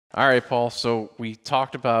All right, Paul. So we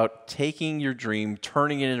talked about taking your dream,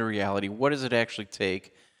 turning it into reality. What does it actually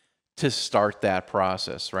take to start that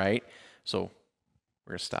process, right? So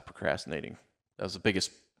we're going to stop procrastinating. That was the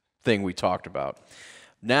biggest thing we talked about.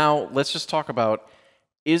 Now, let's just talk about,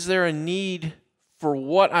 is there a need for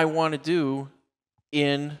what I want to do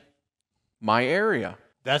in my area?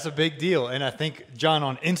 That's a big deal. And I think, John,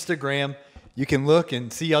 on Instagram, you can look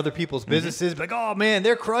and see other people's businesses, like, oh, man,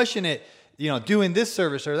 they're crushing it, doing this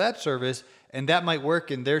service or that service. And that might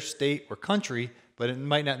work in their state or country, but it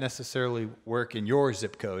might not necessarily work in your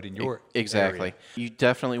zip code, in your Exactly. area. You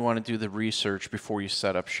definitely want to do the research before you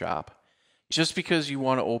set up shop. Just because you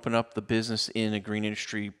want to open up the business in a green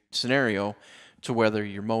industry scenario, to whether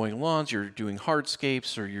you're mowing lawns, you're doing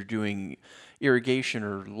hardscapes, or you're doing irrigation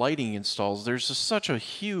or lighting installs, there's such a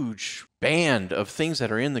huge band of things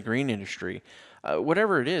that are in the green industry.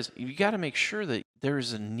 Whatever it is, you got to make sure that there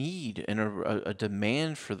is a need and a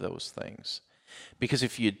demand for those things. Because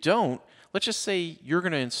if you don't, let's just say you're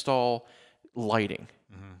going to install lighting.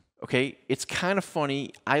 Okay, it's kind of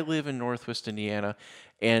funny. I live in Northwest Indiana,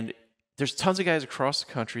 and there's tons of guys across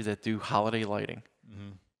the country that do holiday lighting.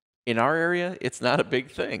 In our area, it's not a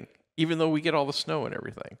big thing, even though we get all the snow and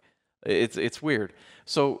everything. It's weird.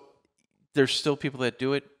 So there's still people that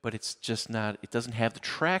do it, but it's just not. It doesn't have the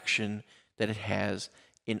traction that it has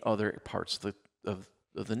in other parts of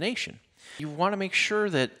the nation. You want to make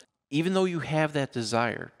sure that even though you have that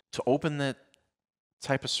desire to open that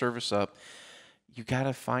type of service up, you got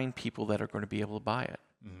to find people that are going to be able to buy it.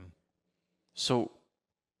 So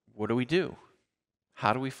what do?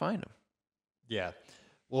 How do we find them? Yeah.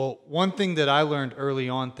 Well, one thing that I learned early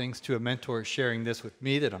on, thanks to a mentor sharing this with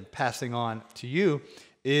me that I'm passing on to you,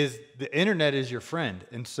 is the internet is your friend.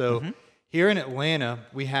 And so here in Atlanta,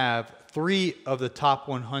 we have 3 of the top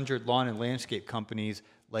 100 lawn and landscape companies,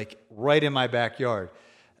 like right in my backyard.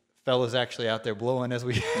 Fella's actually out there blowing as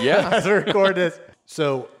we as we record this.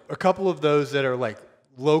 So a couple of those that are like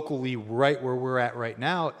locally right where we're at right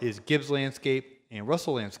now is Gibbs Landscape and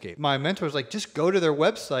Russell Landscape. My mentor's like, just go to their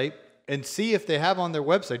website and see if they have on their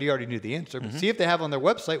website, he already knew the answer, but see if they have on their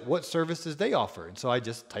website what services they offer. And so I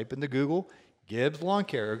just type into Google, Gibbs Lawn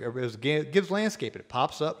Care, or it was Gibbs Landscape, and it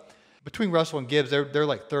pops up. Between Russell and Gibbs, they're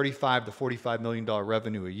like $35 to $45 million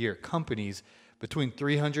revenue a year. Companies between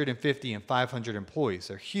 350 and 500 employees.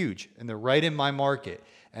 They're huge, and they're right in my market.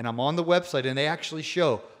 And I'm on the website, and they actually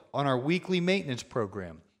show on our weekly maintenance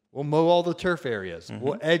program, we'll mow all the turf areas.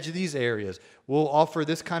 We'll edge these areas. We'll offer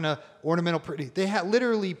this kind of ornamental pretty. They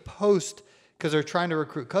literally post, because they're trying to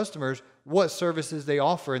recruit customers, what services they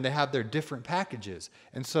offer, and they have their different packages.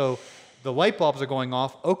 And so the light bulbs are going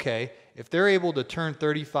off. Okay, if they're able to turn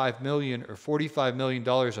 $35 million or $45 million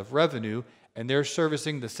of revenue, and they're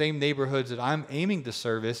servicing the same neighborhoods that I'm aiming to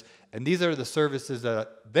service, and these are the services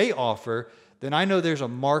that they offer, then I know there's a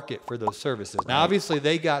market for those services. Now, obviously,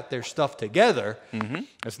 they got their stuff together.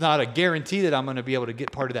 It's not a guarantee that I'm going to be able to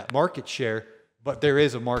get part of that market share, but there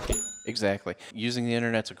is a market. Exactly. Using the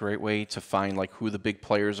internet's a great way to find like who the big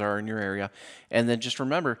players are in your area. And then just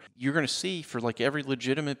remember, you're going to see for like every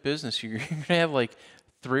legitimate business, you're going to have like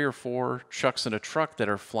 3 or 4 chucks in a truck that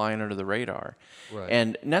are flying under the radar. Right.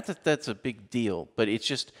 And not that that's a big deal, but it's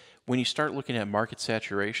just when you start looking at market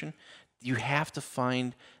saturation, you have to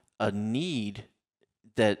find a need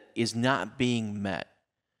that is not being met.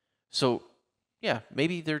 So, yeah,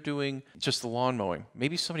 maybe they're doing just the lawn mowing.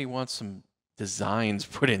 Maybe somebody wants some designs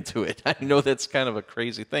put into it. I know that's kind of a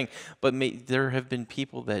crazy thing, but there have been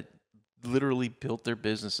people that literally built their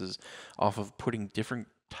businesses off of putting different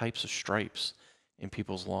types of stripes in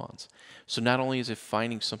people's lawns. So not only is it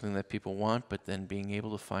finding something that people want, but then being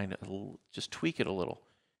able to find just tweak it a little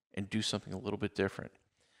and do something a little bit different.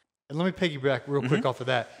 And let me piggyback real quick off of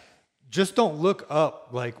that. Just don't look up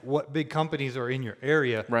like what big companies are in your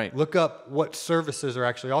area. Right. Look up what services are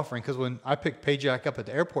actually offering. Because when I picked Pajak up at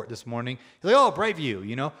the airport this morning, he's like, oh, Brightview,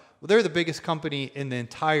 Well, they're the biggest company in the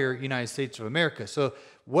entire United States of America. So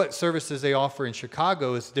what services they offer in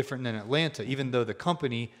Chicago is different than Atlanta, even though the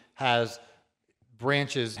company has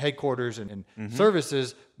branches, headquarters, and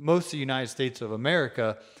services most of the United States of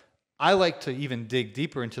America. I like to even dig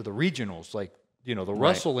deeper into the regionals, like the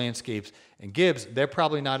Russell Landscapes and Gibbs. They're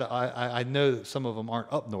probably not. I know some of them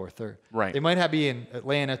aren't up north. They might be in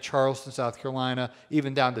Atlanta, Charleston, South Carolina,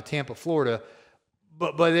 even down to Tampa, Florida.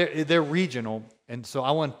 But they're regional, and so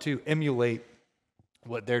I want to emulate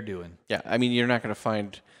what they're doing. Yeah, I mean, you're not going to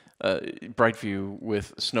find Brightview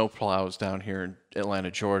with snow plows down here in Atlanta,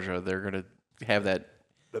 Georgia. They're going to have that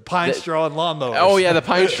The pine straw and lawnmowers. Oh yeah, the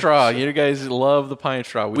pine straw. You guys love the pine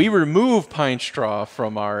straw. We remove pine straw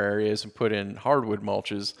from our areas and put in hardwood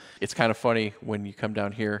mulches. It's kind of funny when you come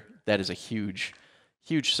down here. That is a huge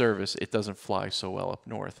service. It doesn't fly so well up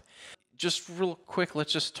north. Just real quick,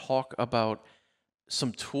 let's just talk about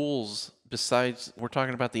some tools besides, we're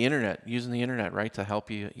talking about the internet, using the internet, right, to help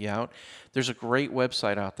you out. There's a great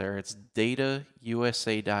website out there. It's datausa.io.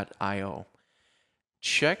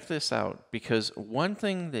 Check this out, because one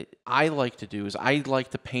thing that I like to do is I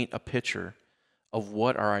like to paint a picture of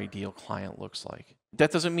what our ideal client looks like.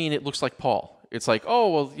 That doesn't mean it looks like Paul. It's like, oh,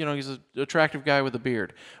 well, you know, he's an attractive guy with a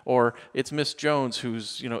beard. Or it's Miss Jones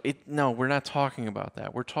who's, you know, no, we're not talking about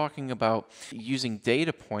that. We're talking about using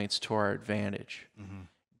data points to our advantage. Mm-hmm.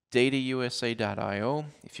 Datausa.io,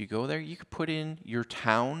 if you go there, you can put in your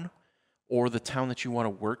town or the town that you want to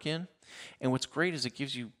work in. And what's great is it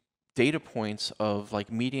gives you data points of like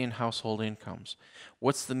median household incomes.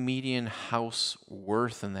 What's the median house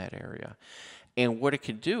worth in that area? And what it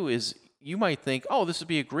can do is, you might think, oh, this would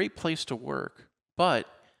be a great place to work. But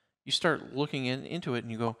you start looking into it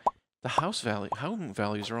and you go, the home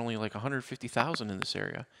values are only like $150,000 in this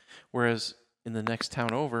area. Whereas in the next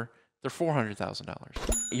town over, they're $400,000.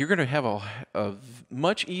 You're going to have a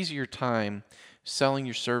much easier time selling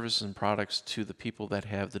your services and products to the people that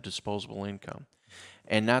have the disposable income.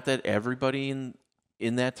 And not that everybody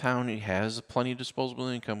in that town has plenty of disposable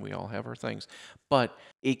income. We all have our things. But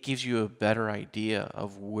it gives you a better idea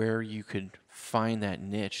of where you could find that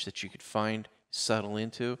niche that you could settle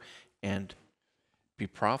into, and be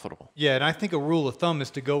profitable. Yeah, and I think a rule of thumb is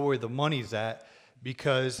to go where the money's at,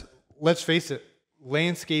 because let's face it,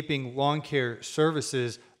 landscaping, lawn care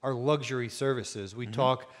services are luxury services. We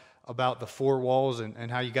talk about the four walls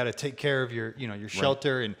and how you got to take care of your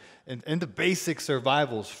shelter and the basic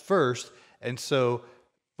survivals first. And so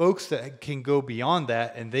folks that can go beyond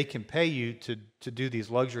that and they can pay you to do these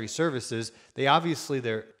luxury services, they obviously,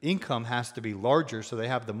 their income has to be larger, so they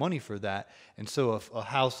have the money for that. And so if a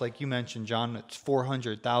house like you mentioned, John, it's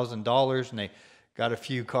 $400,000 and they got a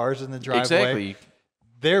few cars in the driveway, exactly,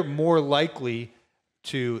 they're more likely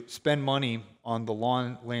to spend money on the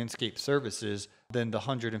lawn landscape services than the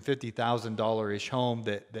 $150,000-ish home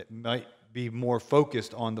that might be more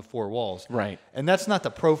focused on the four walls. Right. And that's not to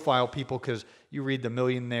profile people, because you read The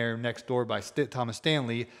Millionaire Next Door by Thomas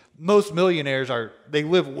Stanley. Most millionaires they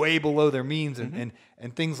live way below their means and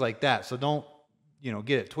things like that. So don't,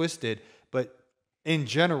 get it twisted. But in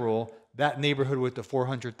general, that neighborhood with the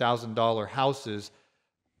 $400,000 houses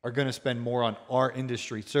are going to spend more on our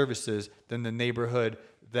industry services than the neighborhood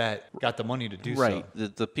that got the money to do so. Right.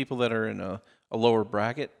 The people that are in a lower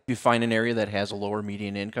bracket, if you find an area that has a lower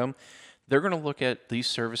median income, they're going to look at these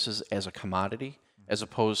services as a commodity as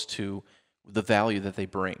opposed to the value that they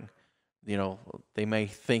bring. They may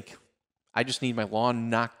think, I just need my lawn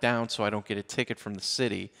knocked down so I don't get a ticket from the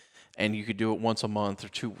city, and you could do it once a month or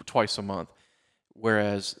twice a month.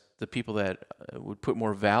 Whereas the people that would put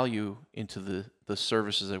more value into the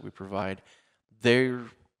services that we provide, they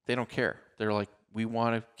don't care. They're like, we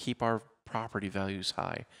want to keep our property values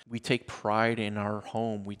high. We take pride in our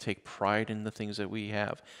home. We take pride in the things that we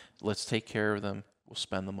have. Let's take care of them. We'll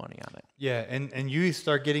spend the money on it. Yeah, and you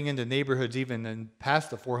start getting into neighborhoods even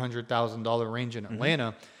past the $400,000 range in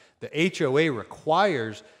Atlanta, the HOA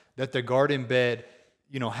requires that the garden bed,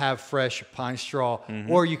 have fresh pine straw,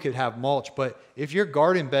 or you could have mulch. But if your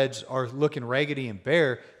garden beds are looking raggedy and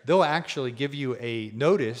bare, they'll actually give you a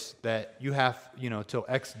notice that you have, till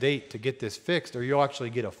X date to get this fixed, or you'll actually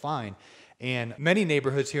get a fine. And many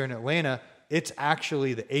neighborhoods here in Atlanta, it's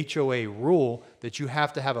actually the HOA rule that you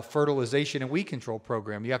have to have a fertilization and weed control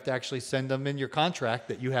program. You have to actually send them in your contract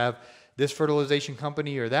that you have this fertilization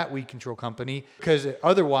company or that weed control company, because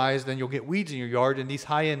otherwise then you'll get weeds in your yard. In these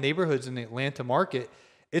high-end neighborhoods in the Atlanta market,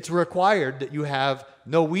 it's required that you have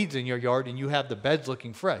no weeds in your yard and you have the beds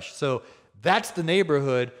looking fresh. So that's the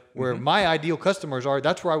neighborhood where my ideal customers are.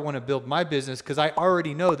 That's where I want to build my business, because I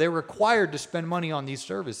already know they're required to spend money on these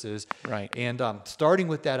services. Right. And starting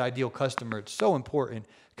with that ideal customer, it's so important,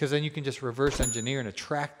 because then you can just reverse engineer and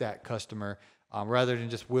attract that customer rather than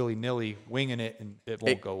just willy-nilly winging it, and it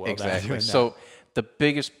won't go well. Exactly. So the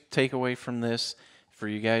biggest takeaway from this for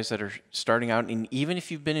you guys that are starting out, and even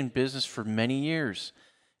if you've been in business for many years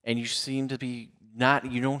and you seem to be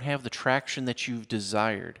you don't have the traction that you've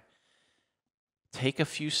desired, take a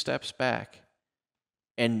few steps back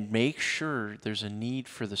and make sure there's a need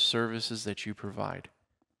for the services that you provide.